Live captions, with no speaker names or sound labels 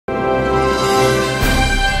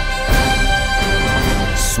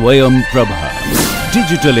Swayam Prabha.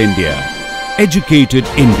 Digital India. Educated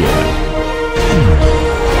India.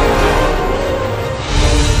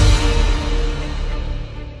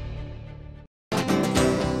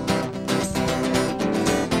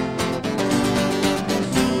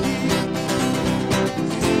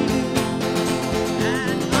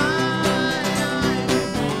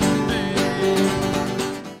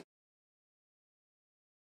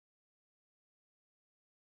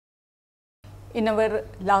 In our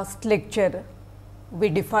last lecture, we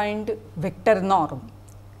defined vector norm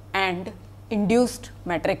and induced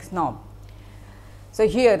matrix norm. So,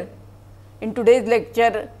 here in today's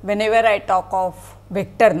lecture, whenever I talk of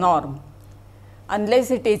vector norm, unless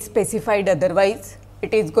it is specified otherwise,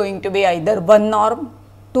 it is going to be either one norm,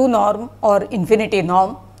 two norm or infinity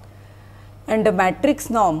norm, and the matrix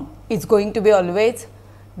norm is going to be always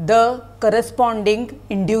the corresponding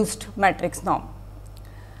induced matrix norm.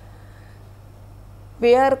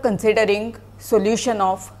 We are considering solution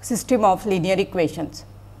of system of linear equations.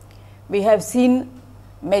 We have seen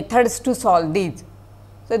methods to solve these.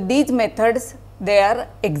 So, these methods, they are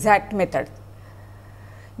exact methods.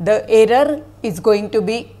 The error is going to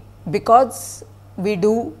be because we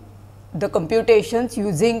do the computations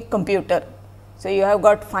using computer. So, you have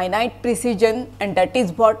got finite precision and that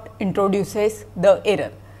is what introduces the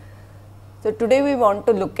error. So, today we want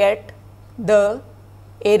to look at the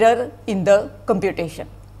error in the computation.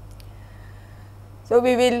 So,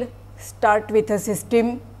 we will start with a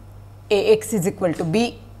system A x is equal to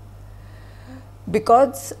b.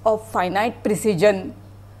 Because of finite precision,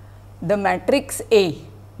 the matrix A,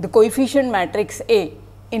 the coefficient matrix A,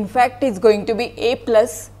 in fact is going to be A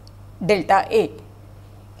plus delta A.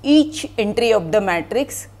 Each entry of the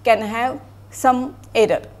matrix can have some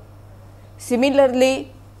error.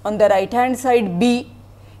 Similarly, on the right hand side B,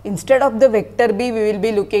 instead of the vector b, we will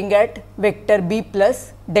be looking at vector b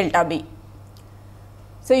plus delta b.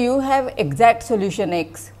 So, you have exact solution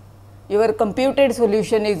x, your computed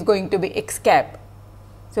solution is going to be x cap.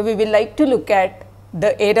 So, we will like to look at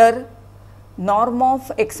the error norm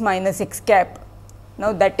of x minus x cap.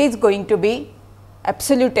 Now, that is going to be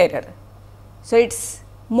absolute error. So, it is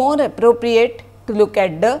more appropriate to look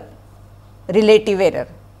at the relative error.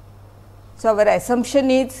 So, our assumption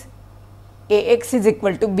is A x is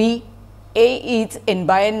equal to b, A is n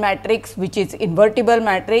by n matrix which is invertible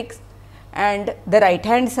matrix and the right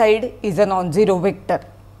hand side is a non-zero vector.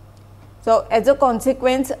 So, as a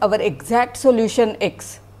consequence our exact solution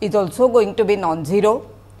x is also going to be non-zero.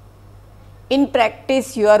 In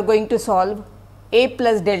practice you are going to solve A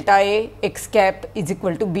plus delta A x cap is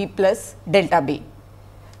equal to b plus delta b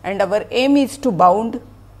and our aim is to bound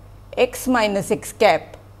x minus x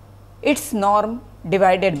cap, its norm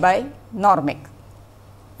divided by norm x,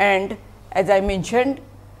 and as I mentioned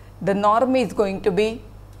the norm is going to be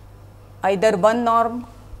either one norm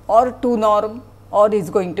or two norm or is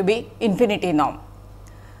going to be infinity norm.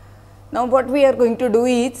 Now, what we are going to do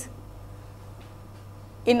is,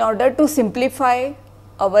 in order to simplify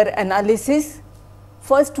our analysis,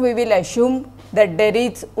 first we will assume that there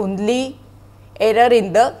is only error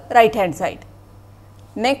in the right hand side.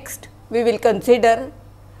 Next we will consider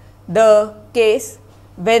the case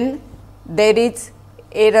when there is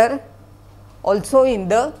error also in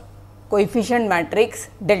the coefficient matrix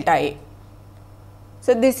delta A.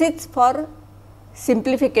 So, this is for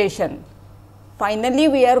simplification. Finally,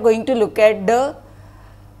 we are going to look at the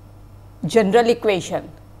general equation,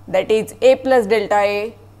 that is A plus delta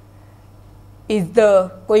A is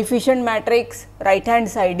the coefficient matrix, right hand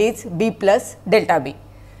side is b plus delta b.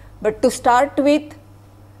 But to start with,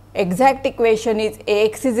 exact equation is A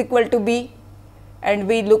x is equal to b and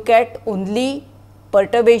we look at only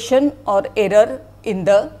perturbation or error in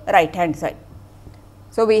the right hand side.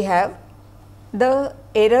 So, we have the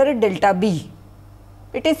error delta b,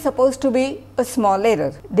 it is supposed to be a small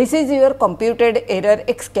error. This is your computed error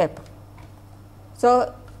x cap.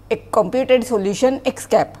 So, a computed solution x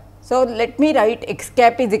cap. So, let me write x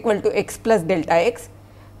cap is equal to x plus delta x,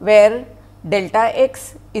 where delta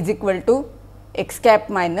x is equal to x cap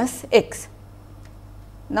minus x.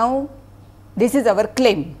 Now, this is our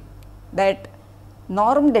claim that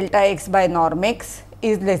norm delta x by norm x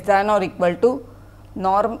is less than or equal to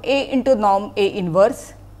norm A into norm A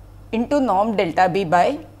inverse into norm delta b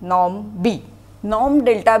by norm b. Norm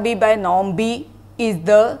delta b by norm b is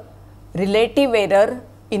the relative error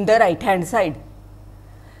in the right hand side.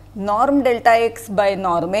 Norm delta x by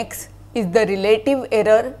norm x is the relative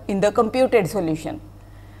error in the computed solution,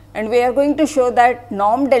 and we are going to show that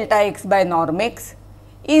norm delta x by norm x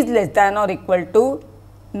is less than or equal to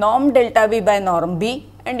norm delta b by norm b,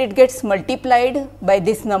 and it gets multiplied by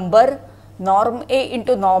this number norm A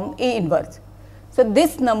into norm A inverse. So,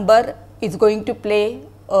 this number is going to play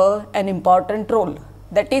an important role,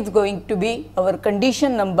 that is going to be our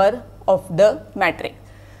condition number of the matrix.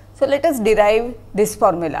 So, let us derive this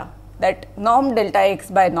formula, that norm delta x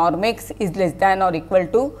by norm x is less than or equal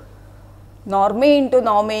to norm A into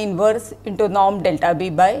norm A inverse into norm delta B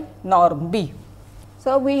by norm B.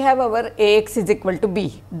 So, we have our A x is equal to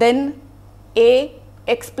B, then A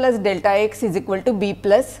x plus delta x is equal to B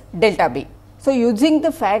plus delta B. So, using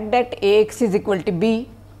the fact that A x is equal to B,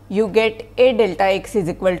 you get A delta x is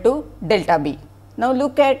equal to delta B. Now,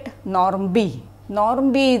 look at norm B.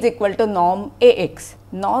 Norm B is equal to norm A x.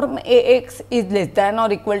 Norm A x is less than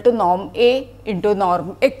or equal to norm A into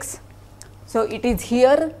norm x. So, it is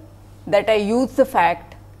here that I use the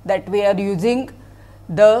fact that we are using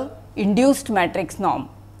the induced matrix norm.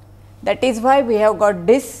 That is why we have got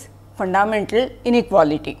this fundamental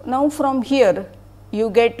inequality. Now, from here you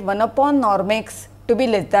get 1 upon norm x to be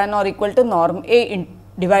less than or equal to norm A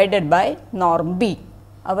divided by norm B.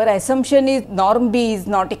 Our assumption is norm B is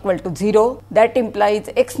not equal to 0, that implies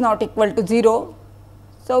x not equal to 0.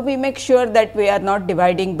 So, we make sure that we are not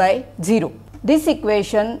dividing by 0. This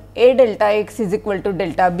equation A delta x is equal to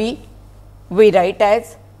delta B, we write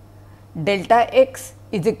as delta x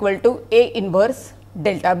is equal to A inverse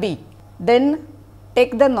delta B. Then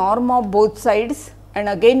take the norm of both sides and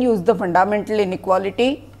again use the fundamental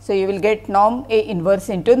inequality. So, you will get norm A inverse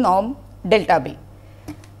into norm delta B.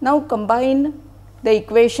 Now, combine the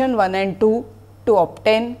equation 1 and 2 to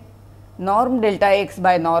obtain norm delta x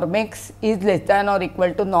by norm x is less than or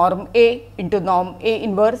equal to norm A into norm A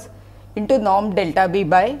inverse into norm delta B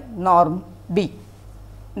by norm B.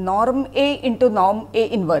 Norm A into norm A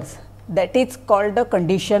inverse, that is called a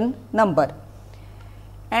condition number,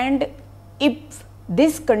 and if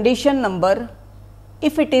this condition number,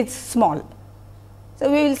 if it is small, so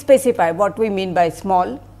we will specify what we mean by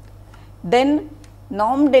small, then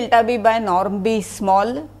norm delta B by norm B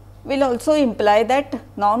small will also imply that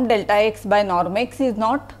norm delta x by norm x is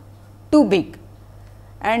not too big,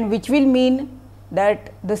 and which will mean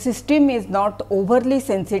that the system is not overly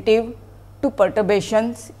sensitive to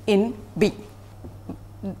perturbations in B.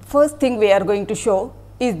 First thing we are going to show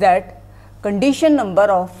is that condition number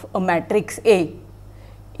of a matrix A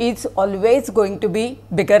is always going to be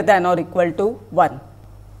bigger than or equal to 1.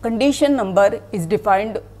 Condition number is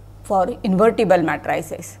defined for invertible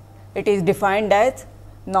matrices. It is defined as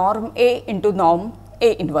norm A into norm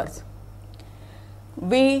A inverse.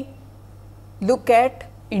 We look at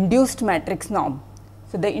induced matrix norm.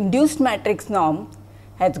 So, the induced matrix norm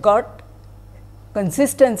has got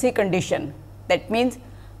consistency condition, that means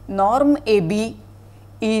norm AB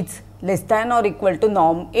is less than or equal to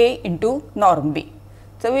norm A into norm B.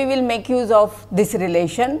 So, we will make use of this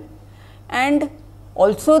relation and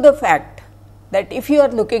also the fact that if you are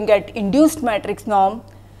looking at induced matrix norm,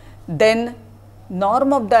 then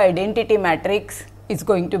norm of the identity matrix is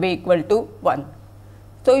going to be equal to 1.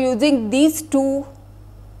 So, using these two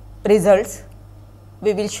results,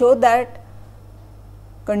 we will show that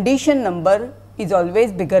condition number is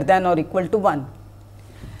always bigger than or equal to 1,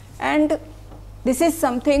 and this is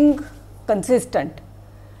something consistent,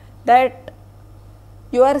 that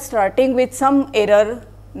you are starting with some error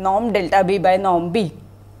norm delta B by norm B,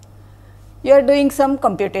 you are doing some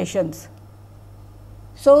computations.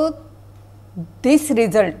 So, this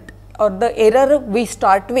result or the error we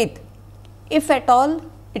start with, if at all,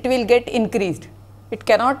 it will get increased, it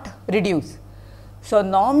cannot reduce. So,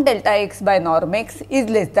 norm delta x by norm x is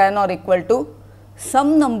less than or equal to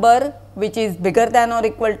some number which is bigger than or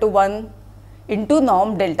equal to 1 into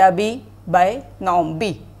norm delta B by norm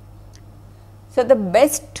B. So, the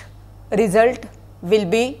best result will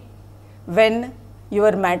be when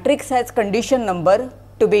your matrix has condition number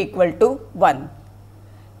to be equal to 1,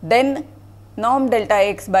 then norm delta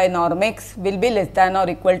x by norm x will be less than or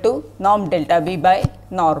equal to norm delta B by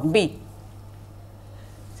norm B.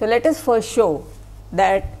 So, let us first show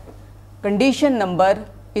that condition number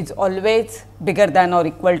is always bigger than or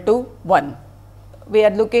equal to 1. We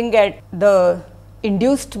are looking at the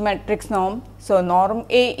induced matrix norm. So, norm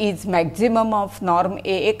A is maximum of norm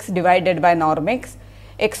A x divided by norm x,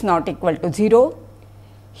 x not equal to 0.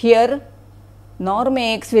 Here norm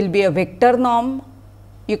A x will be a vector norm.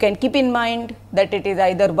 You can keep in mind that it is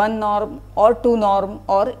either 1 norm or 2 norm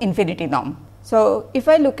or infinity norm. So, if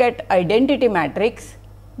I look at identity matrix,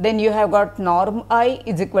 then you have got norm I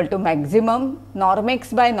is equal to maximum norm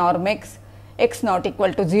x by norm x, x not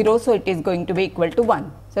equal to 0. So, it is going to be equal to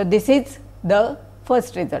 1. So, this is the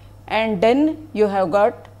first result, and then you have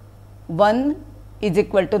got 1 is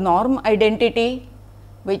equal to norm identity,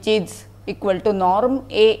 which is equal to norm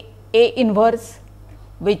A A inverse,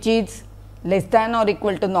 which is less than or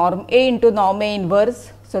equal to norm A into norm A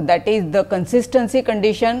inverse. So, that is the consistency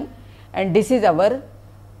condition, and this is our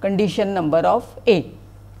condition number of A.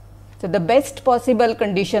 So, the best possible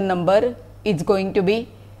condition number is going to be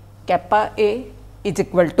kappa A is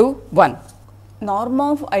equal to 1. Norm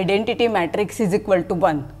of identity matrix is equal to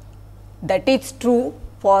 1. That is true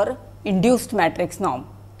for induced matrix norm.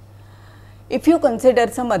 If you consider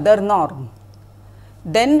some other norm,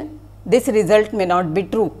 then this result may not be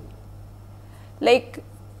true. Like,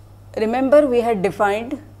 remember we had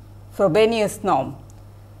defined Frobenius norm.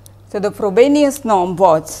 So, the Frobenius norm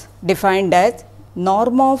was defined as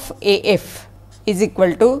norm of AF is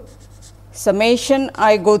equal to summation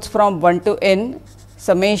I goes from 1 to n,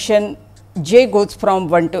 summation j goes from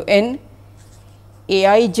 1 to n,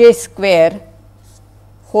 aij square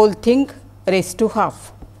whole thing raised to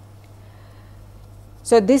half.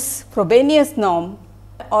 So, this Frobenius norm,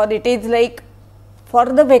 or it is like for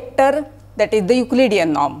the vector, that is the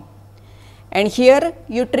Euclidean norm, and here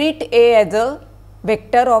you treat A as a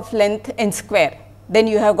vector of length n square, then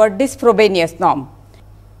you have got this Frobenius norm.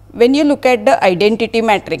 When you look at the identity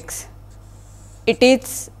matrix, it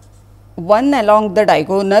is 1 along the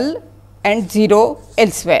diagonal and 0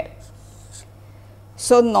 elsewhere.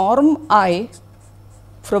 So, norm I,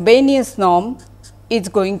 Frobenius norm, is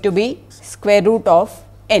going to be square root of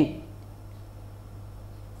n,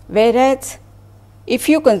 whereas if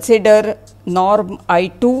you consider norm I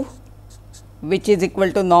 2, which is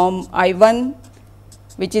equal to norm I 1,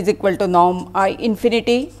 which is equal to norm I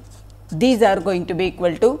infinity, these are going to be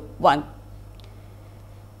equal to 1.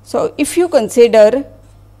 So, if you consider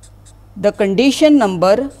the condition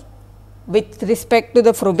number with respect to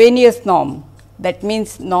the Frobenius norm, that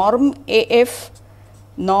means norm AF,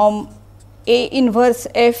 norm A inverse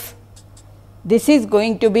F, this is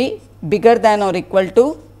going to be bigger than or equal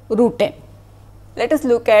to root n. Let us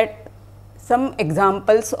look at some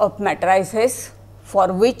examples of matrices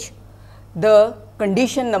for which the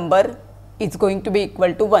condition number is going to be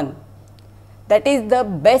equal to 1. That is the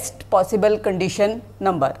best possible condition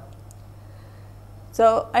number.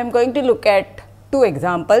 So, I am going to look at two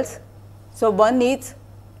examples. So, one is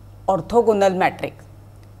orthogonal matrix.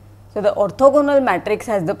 So, the orthogonal matrix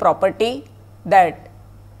has the property that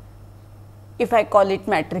if I call it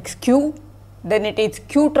matrix Q, then it is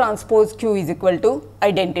Q transpose Q is equal to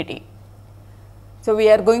identity. So, we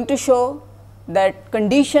are going to show that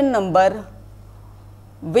condition number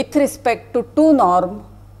with respect to two norm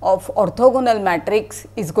of orthogonal matrix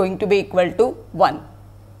is going to be equal to 1,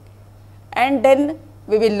 and then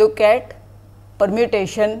we will look at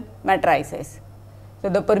permutation matrices. So,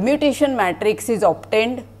 the permutation matrix is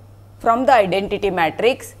obtained from the identity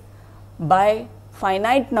matrix by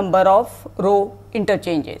finite number of row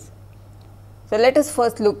interchanges. So, let us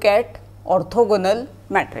first look at orthogonal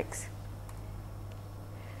matrix.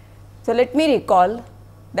 So, let me recall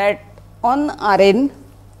that on Rn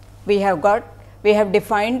we have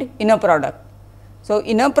defined inner product. So,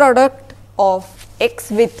 inner product of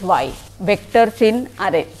x with y vectors in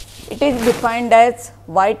Rn, it is defined as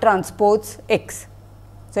y transpose x.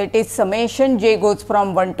 So, it is summation j goes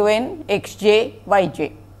from 1 to n xj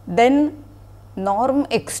yj. Then norm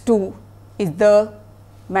x2 is the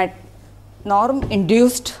norm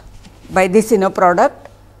induced by this inner product.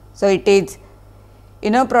 So, it is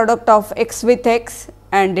inner product of x with x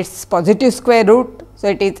and its positive square root. So,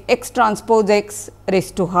 it is x transpose x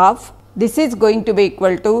raised to half. This is going to be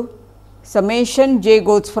equal to summation j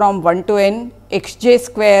goes from 1 to n xj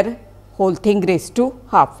square whole thing raised to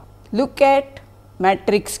half. Look at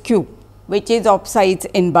matrix Q, which is of size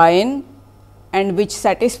n by n and which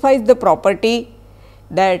satisfies the property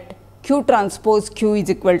that Q transpose Q is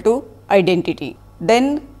equal to identity.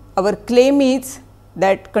 Then our claim is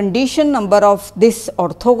that condition number of this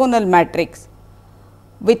orthogonal matrix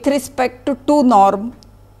with respect to two norm,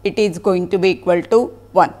 it is going to be equal to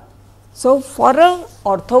 1. So, for a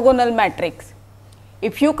orthogonal matrix,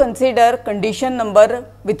 if you consider condition number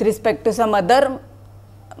with respect to some other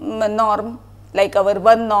norm like our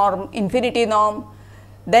 1 norm, infinity norm,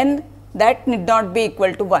 then that need not be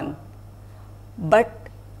equal to 1. But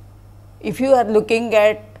if you are looking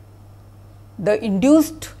at the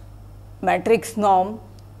induced matrix norm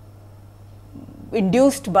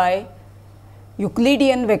induced by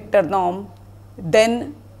Euclidean vector norm,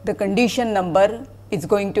 then the condition number is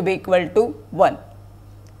going to be equal to 1.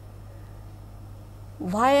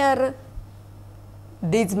 Why are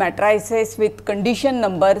these matrices with condition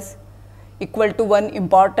numbers equal to 1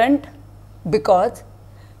 important? Because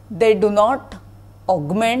they do not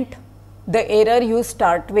augment the error you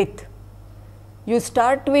start with. You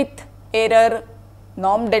start with error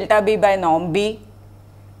norm delta B by norm B.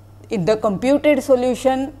 In the computed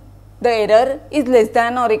solution, the error is less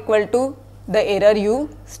than or equal to the error you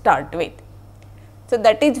start with. So,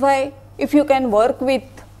 that is why if you can work with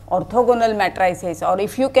orthogonal matrices, or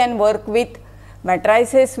if you can work with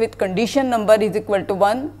matrices with condition number is equal to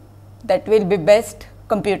 1, that will be best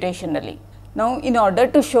computationally. Now, in order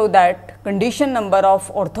to show that condition number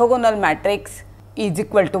of orthogonal matrix is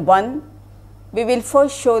equal to 1, we will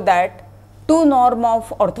first show that 2 norm of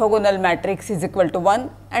orthogonal matrix is equal to 1,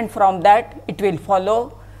 and from that it will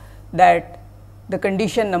follow that the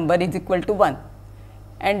condition number is equal to 1.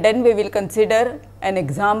 And then we will consider an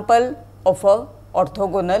example of a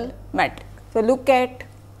orthogonal matrix. So, look at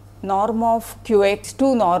norm of QX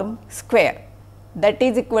 2 norm square, that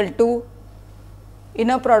is equal to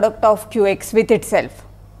inner product of QX with itself.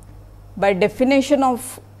 By definition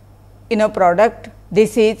of inner product,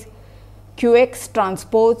 this is QX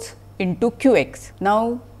transpose into QX.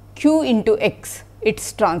 Now, Q into X,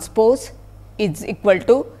 its transpose is equal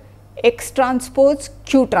to X transpose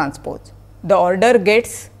Q transpose. The order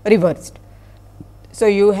gets reversed. So,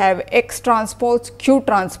 you have X transpose Q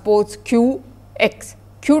transpose Q X.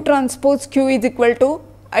 Q transpose Q is equal to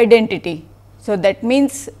identity. So, that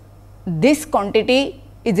means this quantity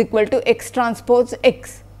is equal to X transpose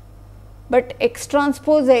X, but X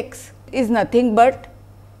transpose X is nothing but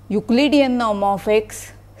Euclidean norm of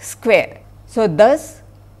X square. So, thus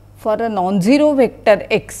for a non-zero vector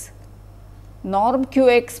X, norm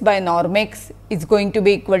Qx by norm X is going to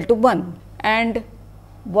be equal to 1. And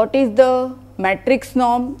what is the matrix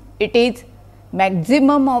norm? It is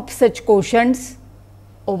maximum of such quotients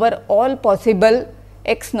over all possible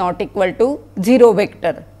x not equal to 0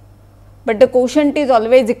 vector, but the quotient is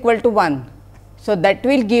always equal to 1. So, that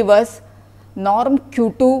will give us norm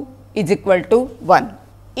Q2 is equal to 1.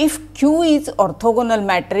 If Q is orthogonal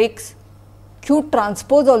matrix, Q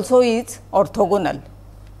transpose also is orthogonal,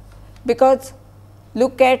 because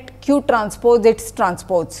look at Q transpose its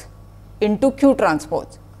transpose into Q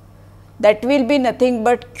transpose, that will be nothing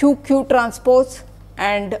but Q Q transpose,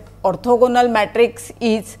 and orthogonal matrix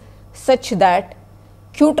is such that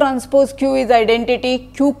Q transpose Q is identity,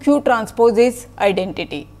 Q Q transpose is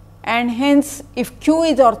identity, and hence if Q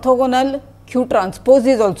is orthogonal, Q transpose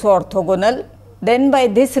is also orthogonal. Then by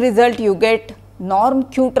this result you get norm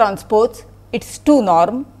Q transpose, its 2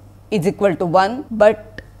 norm is equal to 1,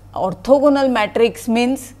 but orthogonal matrix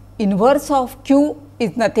means inverse of Q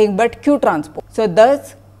is nothing but Q transpose. So,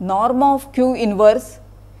 thus norm of Q inverse,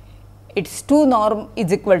 its 2 norm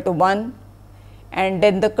is equal to 1, and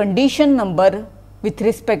then the condition number with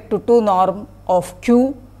respect to 2 norm of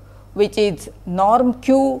Q, which is norm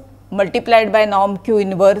Q multiplied by norm Q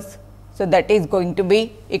inverse. So, that is going to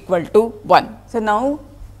be equal to 1. So, now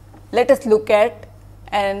let us look at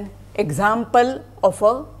an example of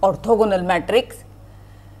a orthogonal matrix.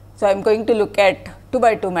 So, I am going to look at 2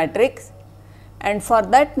 by 2 matrix, and for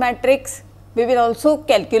that matrix we will also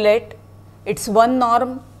calculate its 1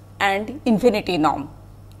 norm and infinity norm.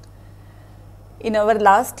 In our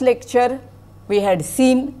last lecture we had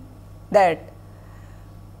seen that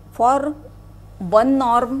for 1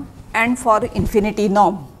 norm and for infinity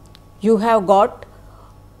norm you have got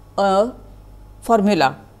a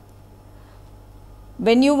formula.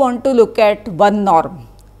 When you want to look at 1 norm,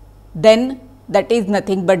 then that is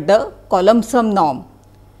nothing but the column sum norm.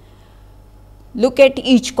 Look at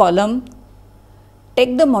each column,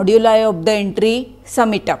 take the moduli of the entry,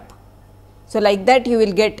 sum it up. So, like that you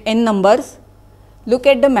will get n numbers. Look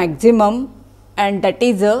at the maximum, and that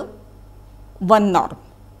is a 1 norm.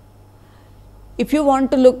 If you want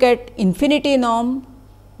to look at infinity norm,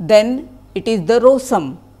 then it is the row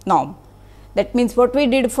sum norm. That means, what we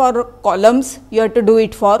did for columns, you have to do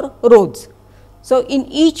it for rows. So, in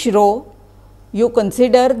each row you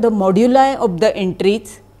consider the moduli of the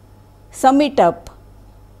entries, sum it up.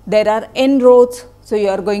 There are n rows, so you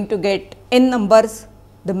are going to get n numbers.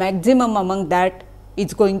 The maximum among that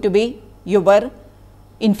is going to be your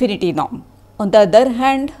infinity norm. On the other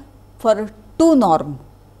hand, for 2 norm,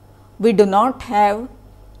 we do not have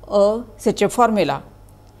such a formula.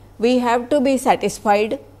 We have to be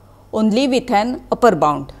satisfied only with an upper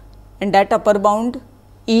bound, and that upper bound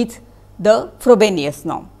is the Frobenius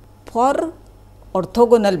norm. For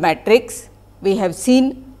orthogonal matrix, we have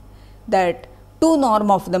seen that 2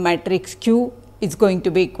 norm of the matrix Q is going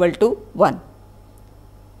to be equal to 1.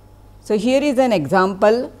 So, here is an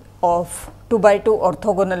example of 2 by 2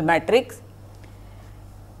 orthogonal matrix.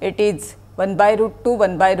 It is 1 by root 2,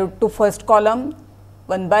 1 by root 2 first column,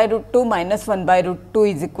 1 by root 2 minus 1 by root 2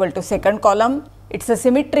 is equal to second column. It is a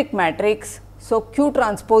symmetric matrix. So, Q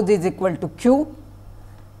transpose is equal to Q,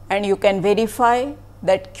 and you can verify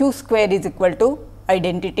that Q square is equal to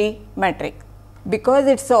identity matrix. Because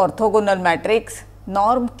it is an orthogonal matrix,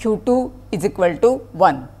 norm Q2 is equal to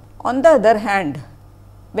 1. On the other hand,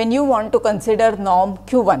 when you want to consider norm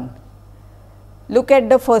Q1, look at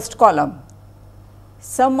the first column.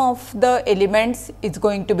 Sum of the elements is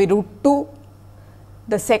going to be root 2.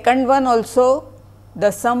 The second one also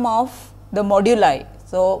the sum of the moduli.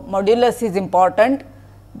 So, modulus is important,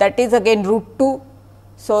 that is again root 2.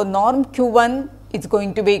 So, norm Q1 is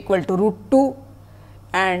going to be equal to root 2,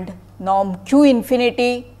 and norm Q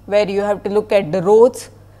infinity, where you have to look at the rows,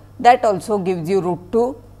 that also gives you root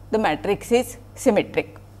 2. The matrix is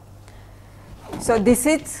symmetric. So, this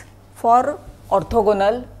is for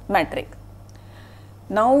orthogonal matrix.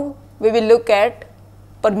 Now, we will look at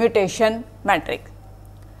permutation matrix.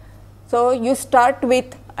 So, you start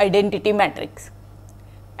with identity matrix,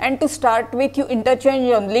 and to start with you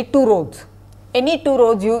interchange only 2 rows, any 2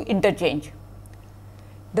 rows you interchange.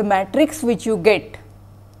 The matrix which you get,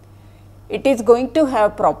 it is going to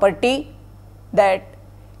have property that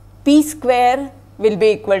P square will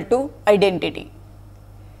be equal to identity,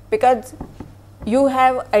 because you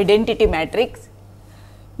have identity matrix,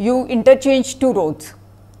 you interchange 2 rows.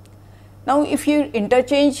 Now, if you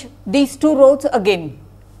interchange these 2 rows again,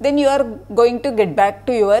 then you are going to get back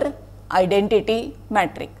to your identity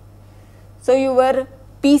matrix. So, your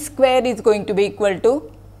P square is going to be equal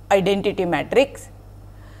to identity matrix,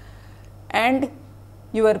 and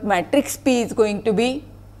your matrix P is going to be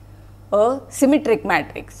a symmetric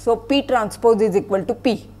matrix. So, P transpose is equal to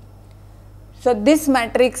P. So, this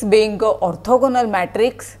matrix being a orthogonal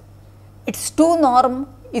matrix, its 2 norm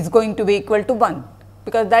is going to be equal to 1,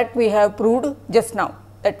 because that we have proved just now,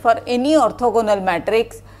 that for any orthogonal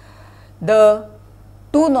matrix the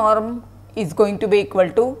 2 norm is going to be equal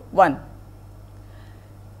to 1.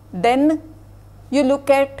 Then you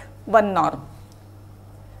look at 1 norm.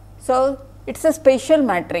 So, it is a spatial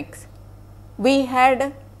matrix. We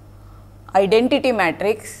had identity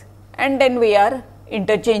matrix and then we are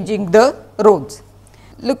interchanging the rows.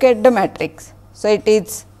 Look at the matrix. So, it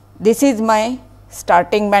is, this is my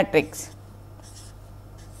starting matrix.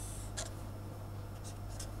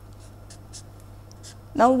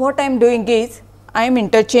 Now, what I am doing is I am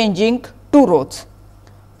interchanging 2 rows.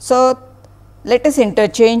 So, let us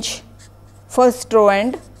interchange first row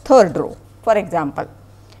and third row for example.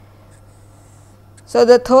 So,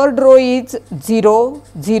 the third row is 0,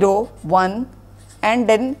 0, 1 and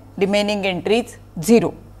then remaining entries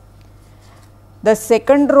 0. The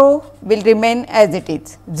second row will remain as it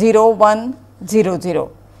is 0, 1, 0,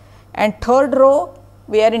 0, and third row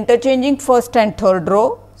we are interchanging first and third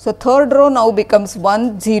row. So, third row now becomes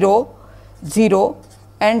 1, 0, 0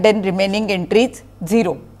 and then remaining entries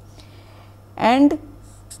 0, and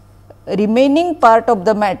remaining part of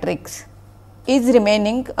the matrix is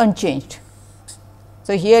remaining unchanged.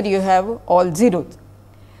 So, here you have all zeros.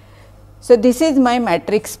 So, this is my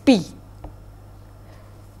matrix P.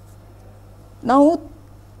 Now,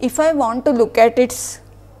 if I want to look at its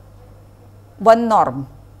 1 norm,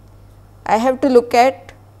 I have to look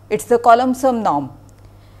at its the column sum norm.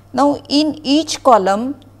 Now, in each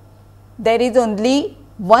column there is only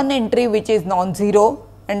one entry which is non-zero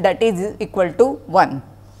and that is equal to 1.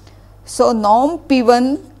 So, norm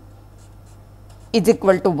P1 is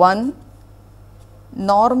equal to 1,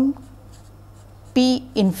 norm P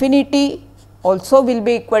infinity also will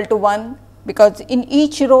be equal to 1, because in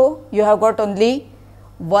each row you have got only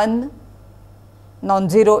one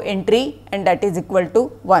non-zero entry and that is equal to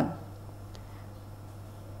 1.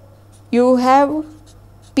 You have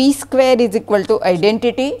P square is equal to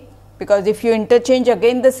identity, because if you interchange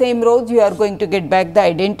again the same rows you are going to get back the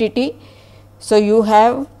identity. So, you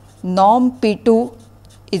have norm P2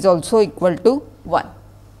 is also equal to 1.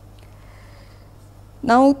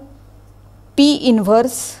 Now, P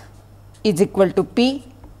inverse is equal to P,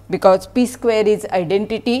 because P square is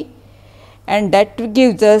identity and that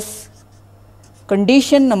gives us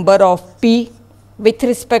condition number of P with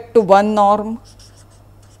respect to 1 norm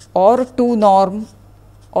or 2 norm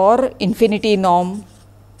or infinity norm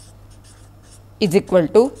is equal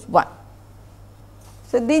to 1.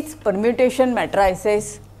 So, these permutation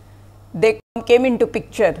matrices, they came into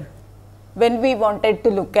picture when we wanted to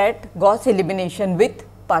look at Gauss elimination with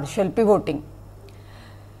partial pivoting.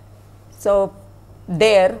 So,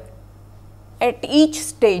 there at each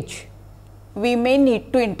stage we may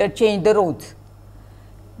need to interchange the rows.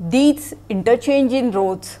 These interchange in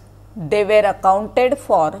rows, they were accounted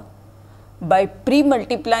for by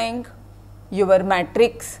pre-multiplying your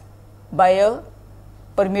matrix by a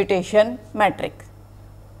permutation matrix.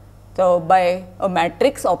 So, So, by a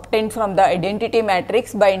matrix obtained from the identity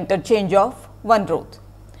matrix by interchange of one row.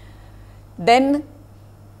 Then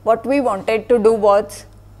what we wanted to do was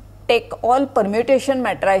take all permutation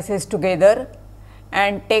matrices together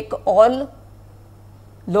and take all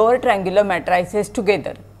lower triangular matrices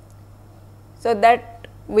together. So, that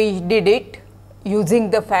we did it using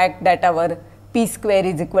the fact that our p square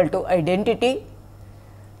is equal to identity,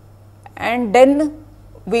 and then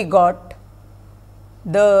we got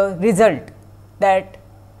the result that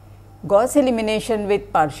Gauss elimination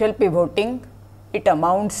with partial pivoting, it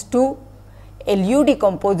amounts to LU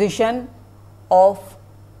decomposition of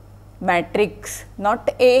matrix not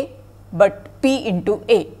A, but P into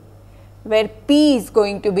A, where P is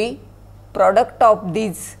going to be product of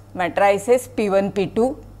these matrices P1,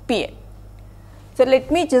 P2, Pn. So, let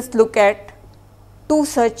me just look at two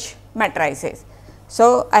such matrices.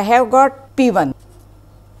 So, I have got P1.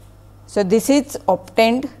 So, this is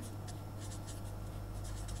obtained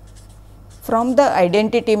from the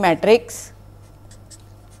identity matrix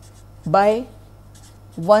by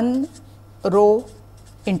one row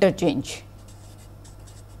interchange.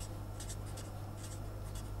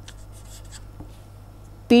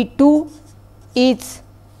 P2 is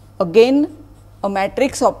again a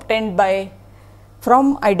matrix obtained by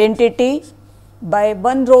from identity by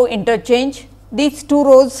one row interchange. These two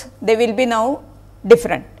rows, they will be now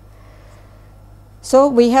different. So,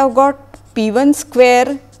 we have got P1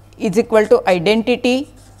 square is equal to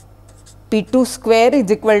identity, P2 square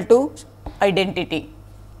is equal to identity.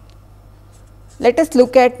 Let us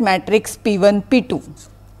look at matrix P1, P2,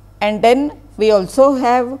 and then we also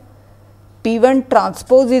have P1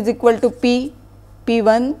 transpose is equal to P,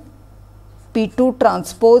 P1, P2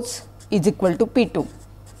 transpose is equal to P2.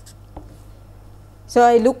 So,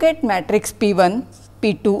 I look at matrix P1,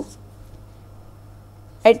 P2,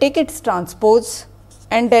 I take its transpose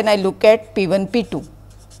and then I look at P1, P2.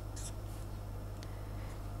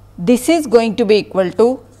 This is going to be equal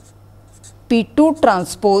to P2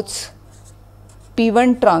 transpose,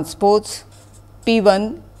 P1 transpose,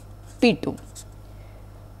 P1, P2.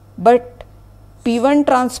 But P1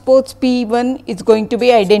 transpose P1 is going to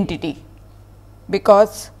be identity,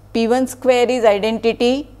 because P1 square is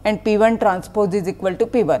identity and P1 transpose is equal to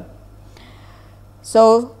P1.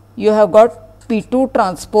 So, you have got P2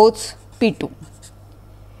 transpose P2,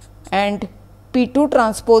 and P2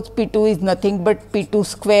 transpose P2 is nothing but P2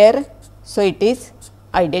 square. So, it is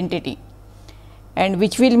identity, and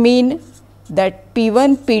which will mean that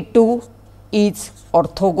P1 P2 is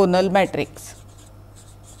orthogonal matrix.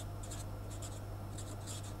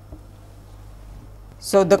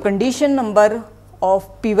 So, the condition number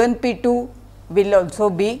of P1 P2 will also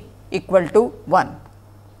be equal to 1,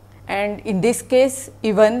 and in this case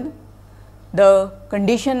even the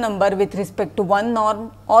condition number with respect to one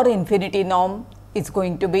norm or infinity norm is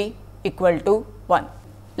going to be equal to 1.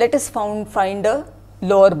 Let us find a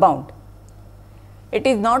lower bound. It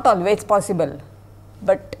is not always possible,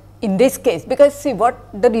 but in this case, because see what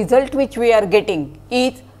the result which we are getting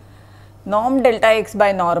is norm delta x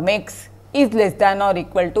by norm x is less than or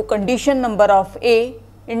equal to condition number of A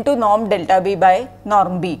into norm delta B by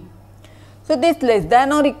norm B. So, this less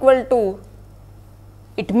than or equal to,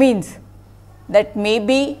 it means that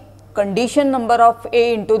maybe condition number of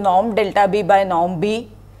A into norm delta B by norm B,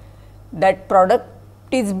 that product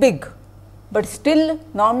is big, but still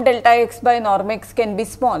norm delta x by norm x can be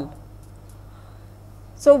small.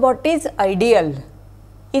 So, what is ideal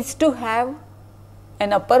is to have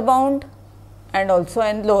an upper bound and also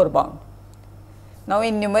an lower bound. Now,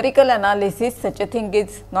 in numerical analysis such a thing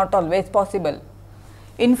is not always possible.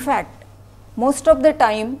 In fact, most of the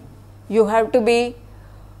time you have to be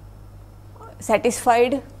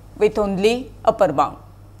satisfied with only upper bound,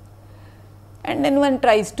 and then one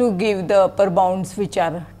tries to give the upper bounds which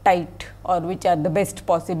are tight or which are the best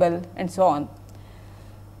possible and so on.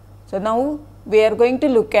 So, now we are going to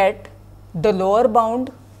look at the lower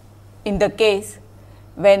bound in the case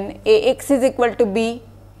when A x is equal to B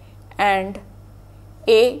and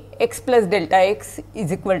A x plus delta x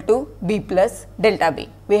is equal to B plus delta B.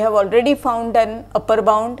 We have already found an upper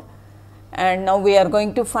bound and now we are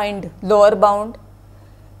going to find lower bound.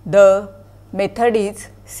 The method is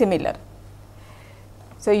similar.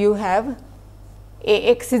 So, you have A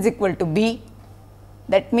x is equal to B,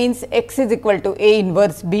 that means x is equal to A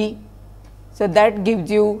inverse B. So, that gives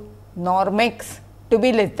you norm x to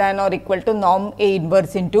be less than or equal to norm A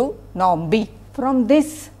inverse into norm B. From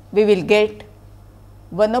this we will get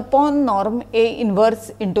 1 upon norm A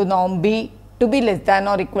inverse into norm B to be less than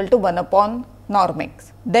or equal to 1 upon norm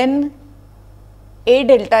x. Then A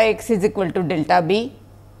delta x is equal to delta B.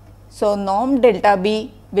 So, norm delta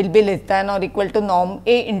B will be less than or equal to norm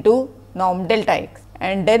A into norm delta x,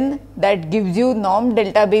 and then that gives you norm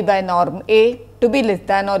delta B by norm A to be less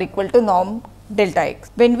than or equal to norm delta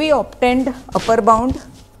x. When we obtained upper bound,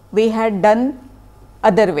 we had done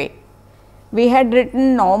other way. We had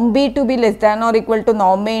written norm B to be less than or equal to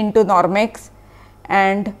norm A into norm x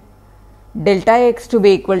and delta x to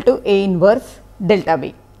be equal to A inverse delta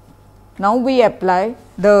B. Now, we apply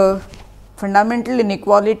the fundamental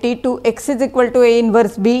inequality to x is equal to A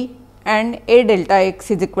inverse B and A delta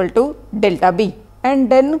x is equal to delta B,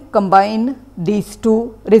 and then combine these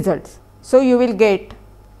two results. So, you will get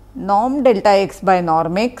norm delta x by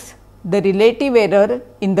norm x, the relative error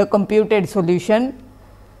in the computed solution,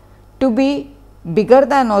 to be bigger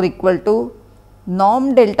than or equal to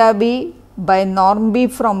norm delta B by norm B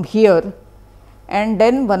from here, and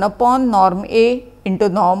then 1 upon norm A into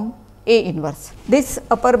norm A inverse. This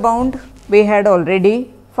upper bound we had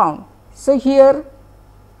already found. So, here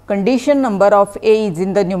condition number of A is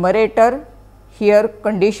in the numerator, here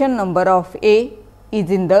condition number of A is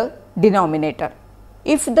in the denominator.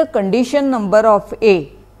 If the condition number of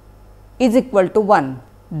A is equal to 1,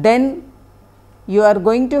 then you are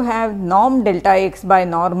going to have norm delta x by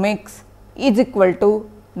norm x is equal to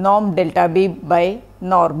norm delta B by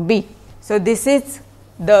norm B. So, this is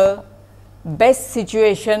the best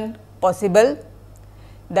situation possible,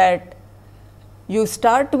 that you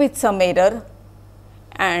start with some error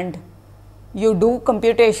and you do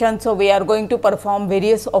computation. So, we are going to perform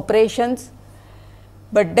various operations,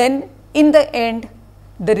 but then in the end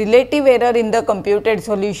the relative error in the computed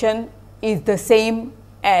solution is the same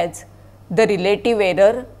as the relative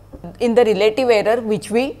error in the relative error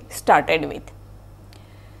which we started with.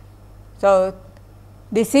 So,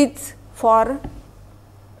 this is for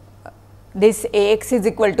this A x is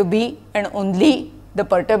equal to B and only the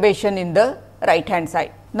perturbation in the right hand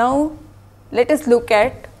side. Now, let us look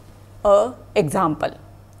at a example.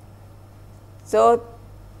 So,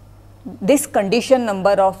 this condition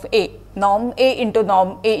number of A, norm A into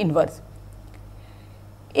norm A inverse,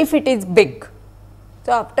 if it is big.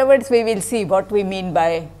 So, afterwards we will see what we mean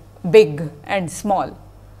by big and small,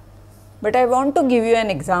 but I want to give you an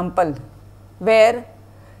example where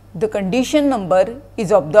the condition number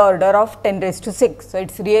is of the order of 10 raised to 6. So,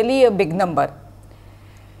 it is really a big number,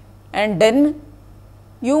 and then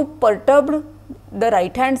you perturbed the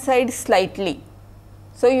right hand side slightly.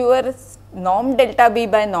 So, your norm delta B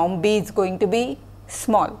by norm B is going to be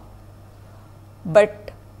small,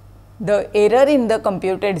 but the error in the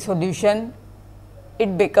computed solution,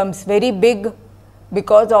 it becomes very big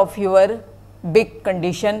because of your big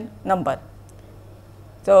condition number.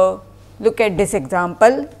 So, look at this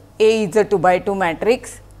example. A is a 2 by 2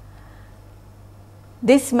 matrix.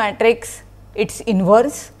 This matrix, its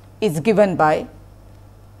inverse is given by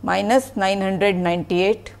minus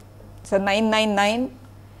 998. So, 999,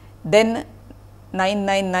 then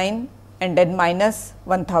 999 and then minus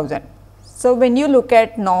 1000. So, when you look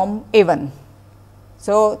at norm A1,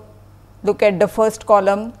 so look at the first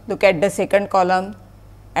column, look at the second column,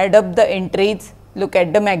 add up the entries, look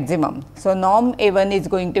at the maximum. So, norm A1 is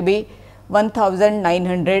going to be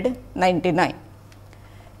 1999.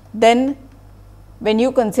 Then when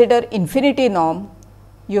you consider infinity norm,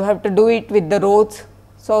 you have to do it with the rows.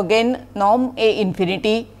 So, again norm A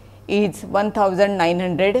infinity is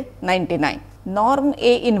 1999. Norm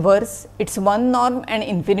A inverse, it is one norm and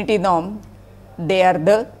infinity norm, they are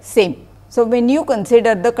the same. So, when you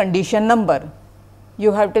consider the condition number,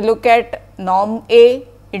 you have to look at norm A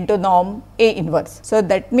into norm A inverse. So,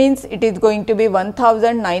 that means it is going to be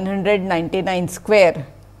 1999 square.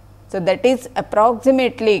 So, that is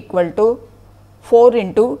approximately equal to 4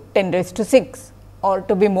 into 10 raised to 6, or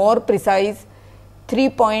to be more precise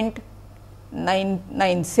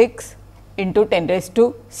 3.996 into 10 raised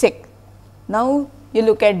to 6. Now, you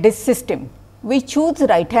look at this system. We choose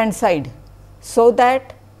right hand side so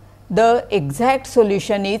that the exact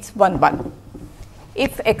solution is 1 1.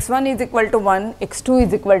 If x1 is equal to 1, x2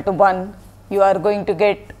 is equal to 1, you are going to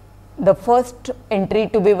get the first entry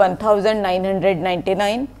to be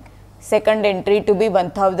 1999, second entry to be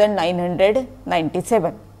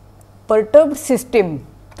 1997. Perturbed system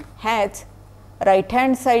has right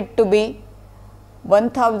hand side to be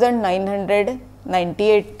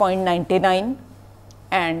 1998.99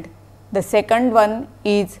 and the second one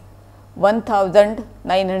is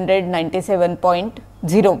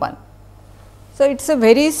 1997.01. So, it is a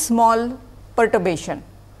very small perturbation.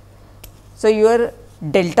 So, your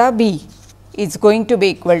delta B is going to be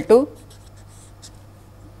equal to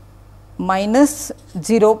minus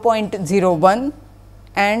 0.01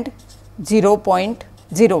 and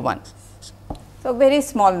 0.01. So, very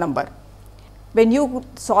small number. when you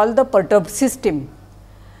solve the perturbed system,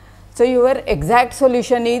 so your exact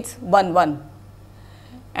solution is 1 1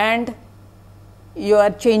 and you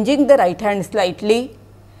are changing the right hand slightly,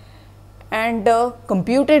 and the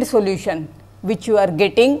computed solution which you are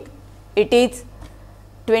getting, it is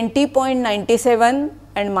 20.97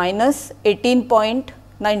 and minus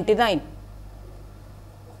 18.99.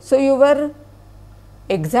 So, your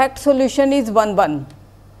exact solution is 1 1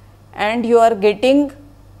 and you are getting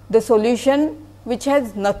the solution which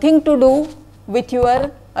has nothing to do with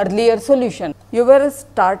your earlier solution. Your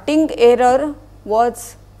starting error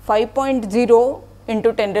was 5.0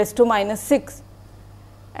 into 10 raised to minus 6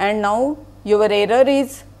 and now your error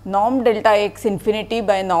is norm delta x infinity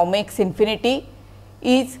by norm x infinity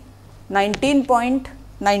is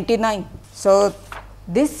 19.99. So,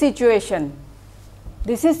 this situation,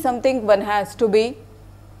 this is something one has to be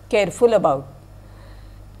careful about,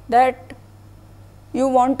 that you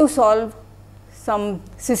want to solve some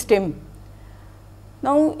system.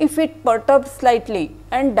 Now, if it perturbs slightly,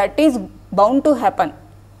 and that is bound to happen,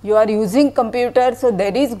 you are using computer, so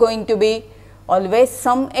there is going to be always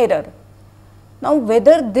some error. Now,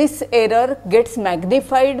 whether this error gets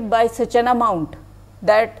magnified by such an amount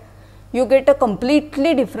that you get a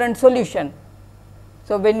completely different solution.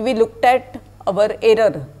 So, when we looked at our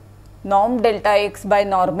error norm delta x by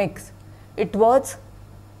norm x, it was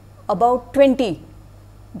about 20.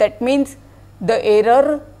 That means the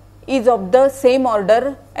error is of the same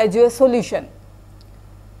order as your solution.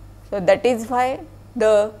 So, that is why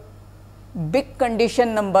the big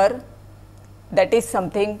condition number, that is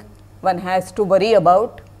something one has to worry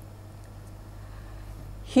about.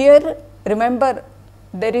 Here remember,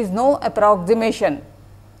 there is no approximation.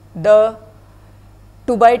 The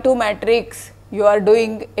 2 by 2 matrix, you are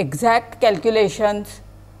doing exact calculations,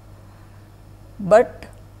 but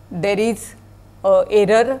there is a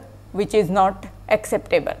error which is not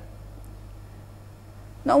acceptable.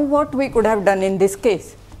 Now, what we could have done in this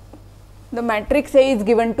case? The matrix A is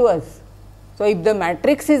given to us. So, if the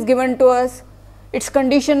matrix is given to us, its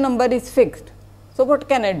condition number is fixed. So, what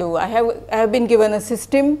can I do? I have been given a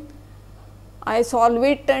system, I solve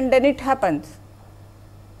it and then it happens.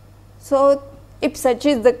 So, if such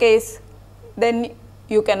is the case, then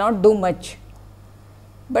you cannot do much.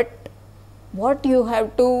 But what you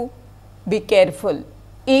have to be careful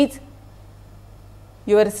is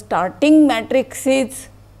your starting matrix is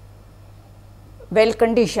well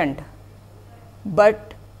conditioned,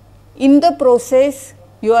 but in the process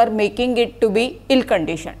you are making it to be ill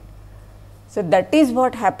conditioned. So, that is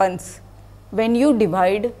what happens when you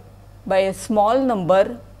divide by a small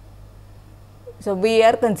number. So, we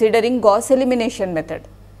are considering Gauss elimination method.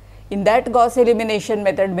 In that Gauss elimination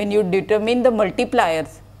method, when you determine the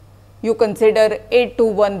multipliers, you consider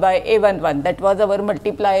A21 by A11, that was our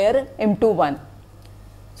multiplier M21.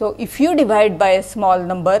 So, if you divide by a small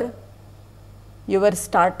number, your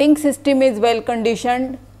starting system is well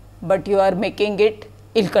conditioned, but you are making it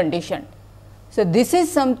ill conditioned. So, this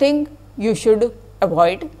is something you should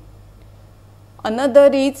avoid. Another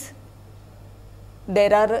is,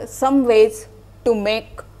 there are some ways to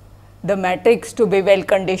make the matrix to be well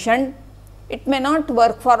conditioned. It may not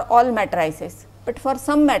work for all matrices, but for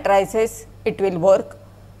some matrices it will work.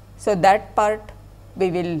 So, that part we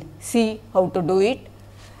will see how to do it.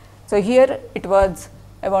 So, here it was,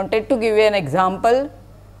 I wanted to give you an example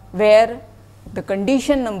where the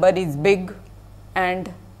condition number is big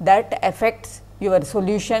and that affects your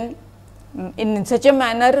solution in such a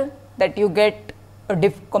manner that you get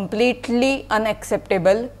a completely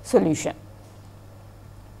unacceptable solution.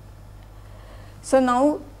 So,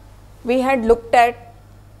 now we had looked at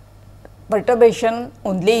perturbation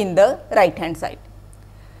only in the right hand side.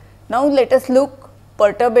 Now, let us look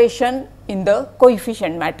perturbation in the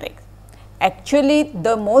coefficient matrix. Actually,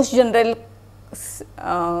 the most general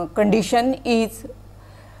condition is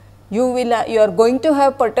you are going to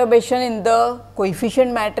have perturbation in the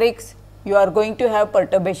coefficient matrix, you are going to have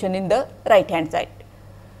perturbation in the right hand side.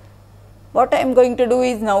 What I am going to do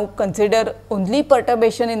is now consider only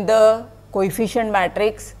perturbation in the coefficient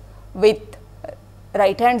matrix with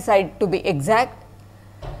right hand side to be exact,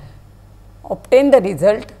 obtain the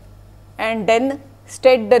result and then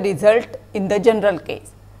state the result in the general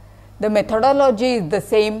case. The methodology is the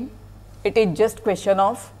same, it is just question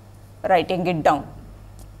of writing it down.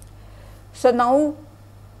 So, now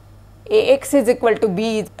Ax is equal to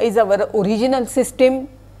B is our original system.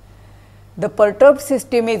 The perturbed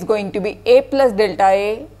system is going to be A plus delta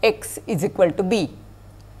A, x is equal to B.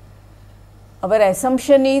 Our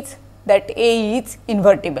assumption is that A is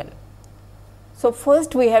invertible. So,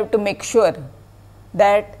 first we have to make sure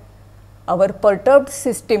that our perturbed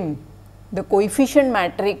system the coefficient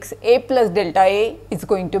matrix A plus delta A is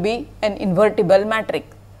going to be an invertible matrix.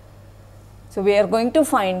 So, we are going to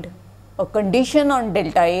find a condition on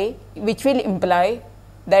delta A which will imply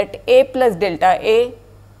that A plus delta A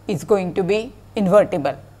is going to be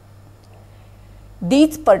invertible.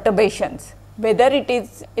 These perturbations, whether it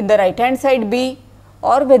is in the right hand side B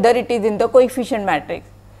or whether it is in the coefficient matrix,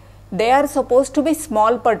 they are supposed to be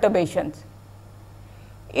small perturbations.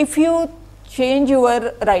 If you change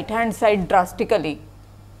your right hand side drastically,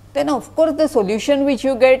 then of course the solution which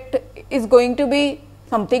you get is going to be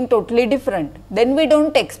something totally different. Then we do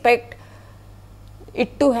not expect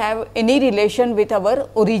it to have any relation with our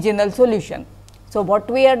original solution. So, what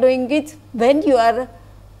we are doing is, when you are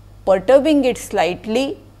perturbing it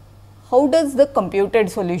slightly, how does the computed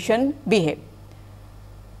solution behave?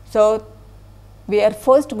 So, we are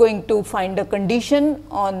first going to find a condition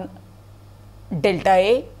on delta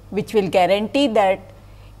A which will guarantee that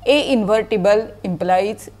A invertible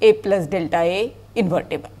implies A plus delta A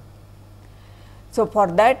invertible. So, for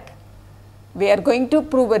that we are going to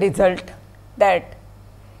prove a result that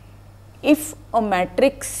if a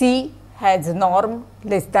matrix C has norm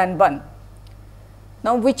less than 1.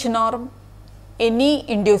 Now, which norm? Any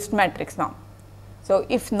induced matrix norm. So,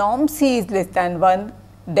 if norm C is less than 1,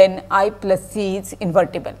 then I plus C is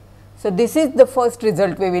invertible. So, this is the first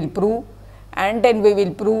result we will prove, and then we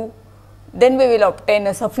will obtain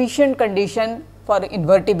a sufficient condition for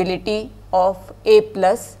invertibility of A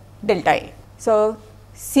plus delta A. So,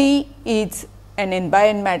 C is an n by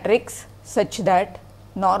n matrix such that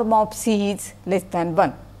norm of C is less than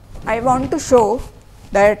 1. I want to show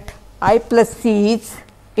that I plus C is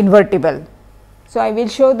invertible. So, I will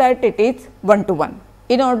show that it is 1 to 1.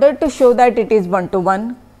 In order to show that it is 1 to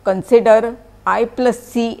 1, consider I plus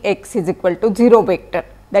C x is equal to 0 vector.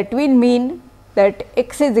 That will mean that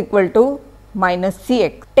x is equal to minus C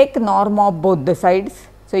x. Take norm of both the sides.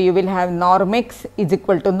 So, you will have norm x is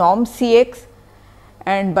equal to norm C x,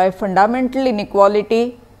 and by fundamental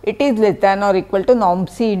inequality it is less than or equal to norm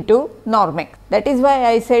C into norm x. That is why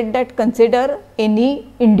I said that consider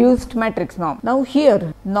any induced matrix norm. Now,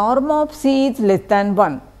 here norm of C is less than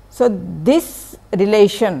 1. So, this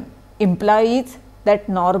relation implies that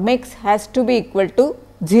norm x has to be equal to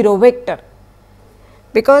 0 vector,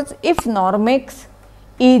 because if norm x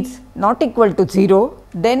is not equal to 0,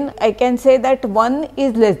 then I can say that 1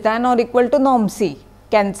 is less than or equal to norm C,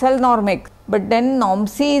 cancel norm x, but then norm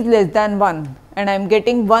C is less than 1 and I am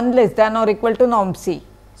getting 1 less than or equal to norm C.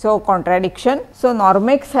 So, contradiction. So, norm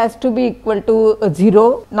x has to be equal to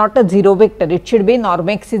 0, not a 0 vector, it should be norm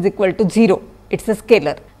x is equal to 0, it is a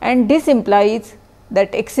scalar, and this implies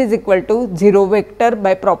that x is equal to 0 vector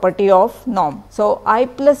by property of norm. So, I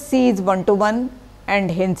plus C is 1 to 1 and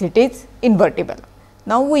hence it is invertible.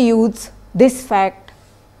 Now, we use this fact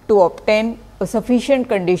to obtain a sufficient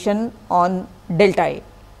condition on delta A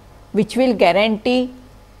which will guarantee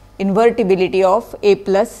invertibility of A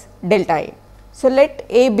plus delta A. So, let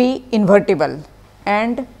A be invertible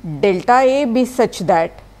and delta A be such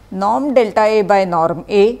that norm delta A by norm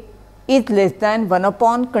A is less than 1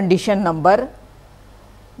 upon condition number,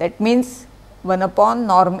 that means 1 upon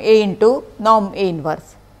norm A into norm A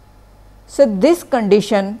inverse. So, this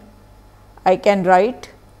condition I can write,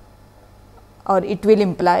 or it will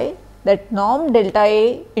imply that norm delta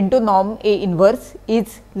A into norm A inverse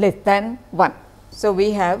is less than 1. So,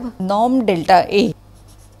 we have norm delta A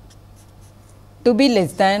to be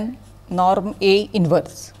less than norm A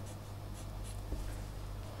inverse.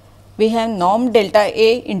 We have norm delta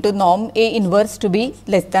A into norm A inverse to be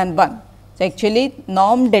less than 1. So, actually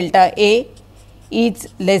norm delta A is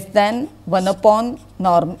less than 1 upon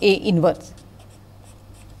norm A inverse.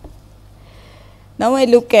 Now, I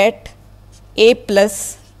look at A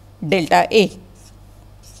plus delta A.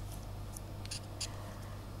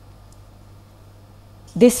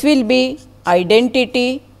 This will be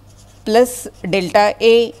identity plus delta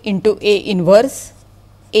A into A inverse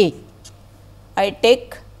A. I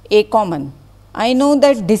take A common. I know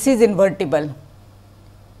that this is invertible.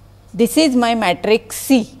 This is my matrix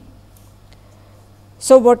C.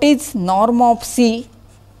 So, what is norm of C?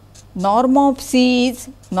 Norm of C is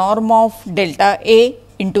norm of delta A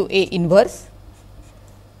into A inverse,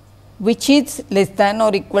 which is less than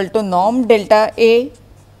or equal to norm delta A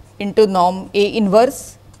into norm A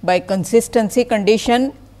inverse by consistency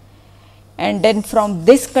condition, and then from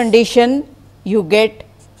this condition you get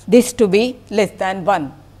this to be less than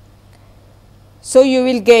 1. So, you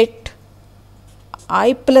will get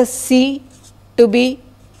I plus C to be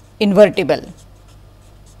invertible,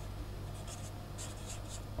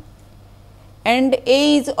 and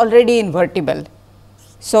A is already invertible.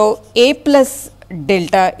 So, A plus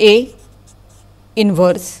delta A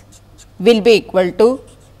inverse will be equal to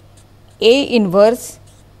A inverse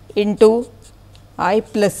into I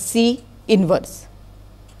plus C inverse,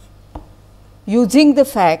 using the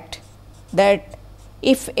fact that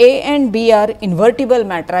if A and B are invertible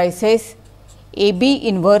matrices, AB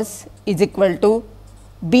inverse is equal to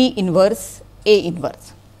B inverse A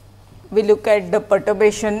inverse. We look at the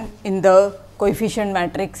perturbation in the coefficient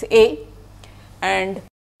matrix A, and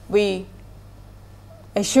we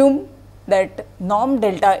assume that norm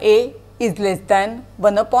delta A is less than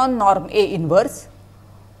 1 upon norm A inverse,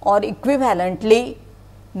 or equivalently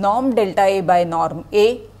norm delta A by norm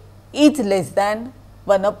A is less than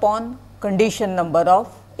 1 upon condition number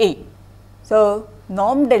of A. So,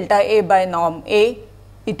 norm delta A by norm A,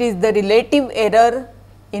 it is the relative error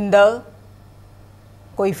in the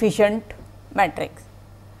coefficient matrix,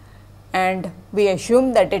 and we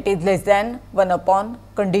assume that it is less than 1 upon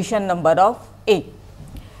condition number of A,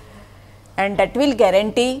 and that will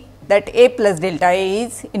guarantee that A plus delta A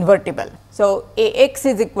is invertible. So, A x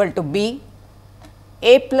is equal to B,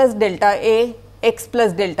 A plus delta A x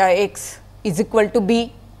plus delta x is equal to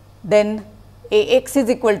B, then A x is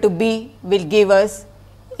equal to B will give us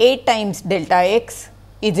A times delta x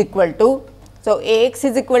is equal to, so A x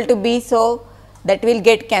is equal to B, so that will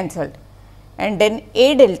get cancelled, and then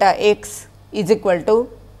A delta x is equal to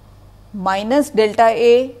minus delta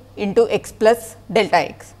A into x plus delta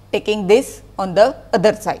x, taking this on the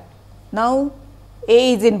other side. Now,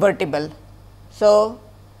 A is invertible, so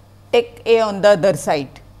take A on the other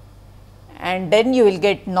side, and then you will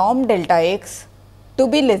get norm delta x to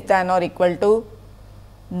be less than or equal to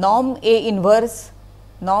norm A inverse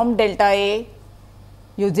norm delta A,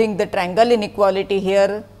 using the triangle inequality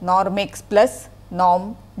here, norm x plus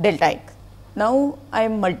norm delta x. Now, I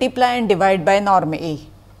multiply and divide by norm A,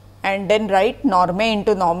 and then write norm A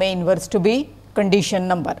into norm A inverse to be condition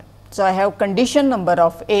number. So, I have condition number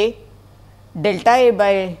of A, delta A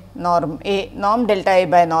by norm A, norm delta A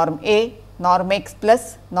by norm A, norm x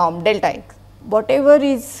plus norm delta x. Whatever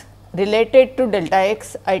is related to delta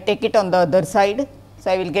x, I take it on the other side.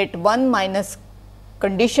 So, I will get 1 minus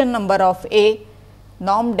condition number of A,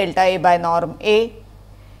 norm delta A by norm A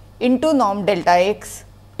into norm delta x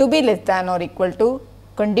to be less than or equal to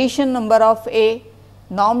condition number of A,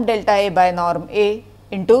 norm delta A by norm A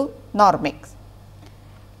into norm x.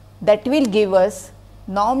 That will give us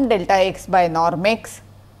norm delta x by norm x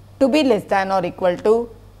to be less than or equal to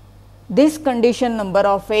this condition number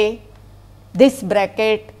of A, this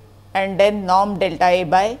bracket, and then norm delta A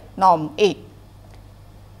by norm A.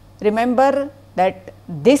 Remember that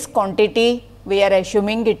this quantity we are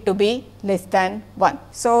assuming it to be less than 1.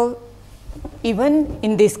 So, even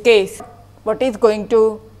in this case, what is going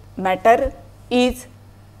to matter is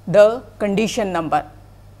the condition number.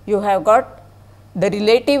 You have got the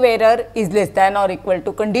relative error is less than or equal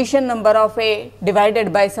to condition number of A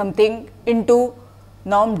divided by something into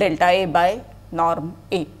norm delta A by norm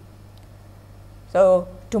A. So,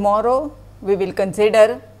 tomorrow we will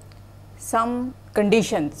consider some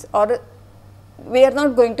conditions, or we are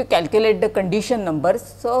not going to calculate the condition numbers.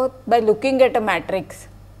 So, by looking at a matrix,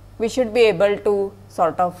 we should be able to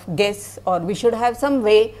sort of guess, or we should have some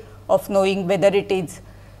way of knowing whether it is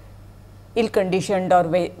ill conditioned or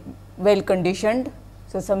well conditioned.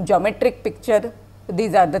 So, some geometric picture,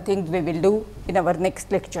 these are the things we will do in our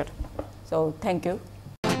next lecture. So, thank you.